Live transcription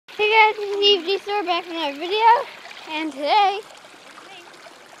guys, this is EVG Store back from another video, and today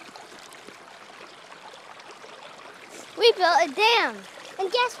we built a dam.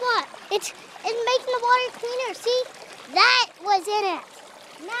 And guess what? It's making the water cleaner. See? That was in it.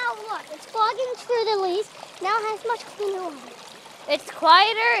 Now look, it's clogging through the leaves. Now it has much cleaner water. It's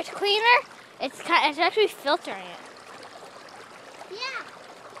quieter, it's cleaner, it's actually filtering it. Yeah.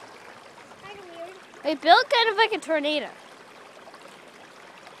 Kind of weird. We built kind of like a tornado.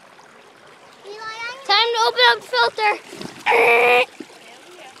 Time to open up the filter.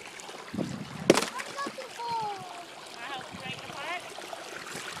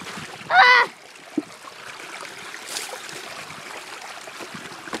 Ah!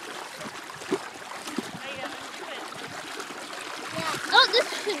 Oh, this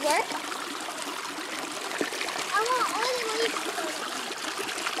should work. I want all the leaves to go down.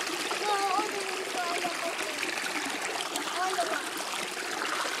 No, all the leaves go down.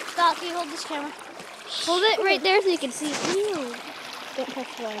 Stop, can you hold this camera? Hold it right there so you can see. Ew. Don't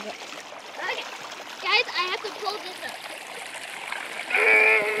touch a lot of it. Okay. Guys, I have to pull this up.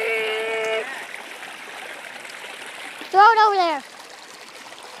 Throw it over there.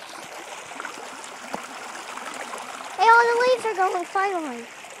 Hey, all the leaves are going finally.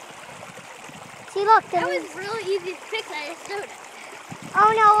 See, look. That was really easy to fix. I just showed it.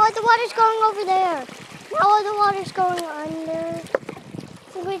 Oh no, all the water's going over there. Now all the water's going under.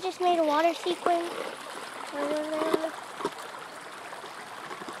 I think we just made a water sequence. Over there.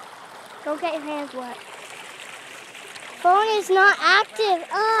 Don't get your hands wet. Phone is not active.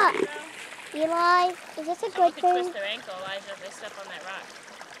 Eli, is this a good thing? Twist their ankle, Elijah, if they step on that rock.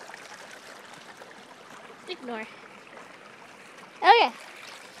 Ignore. Okay.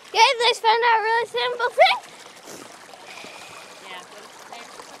 Guys, I found out a really simple thing. Yeah,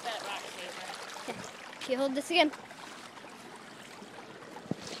 put that rock paper. Okay. Can you hold this again?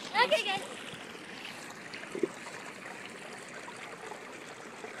 Okay, guys.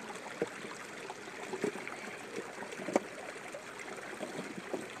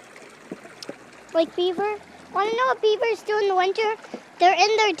 Like beaver. Want to know what beavers do in the winter? They're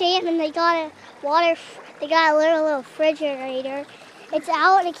in their dam and they got a little refrigerator. It's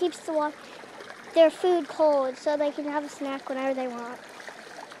out and it keeps their food cold so they can have a snack whenever they want.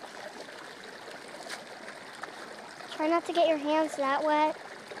 Try not to get your hands that wet.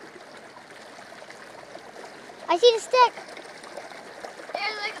 I see the stick.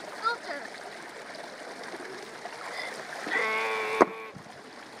 There's like a filter.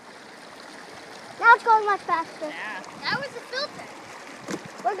 Now it's going much faster. Yeah. That was the filter.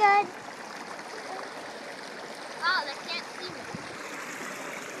 We're good. Oh, they can't see me.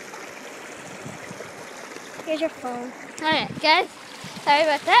 Here's your phone. Alright, guys. Sorry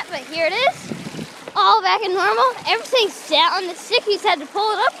about that, but here it is. All back in normal. Everything's set on the stick. You just had to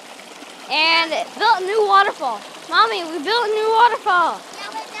pull it up. And it built a new waterfall. Mommy, we built a new waterfall. Yeah,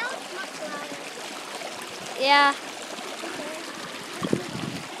 but now it's much louder. Yeah.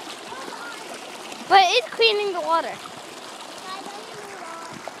 But it's cleaning the water.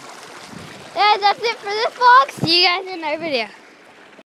 Yeah, that's it for this vlog. See you guys in our video.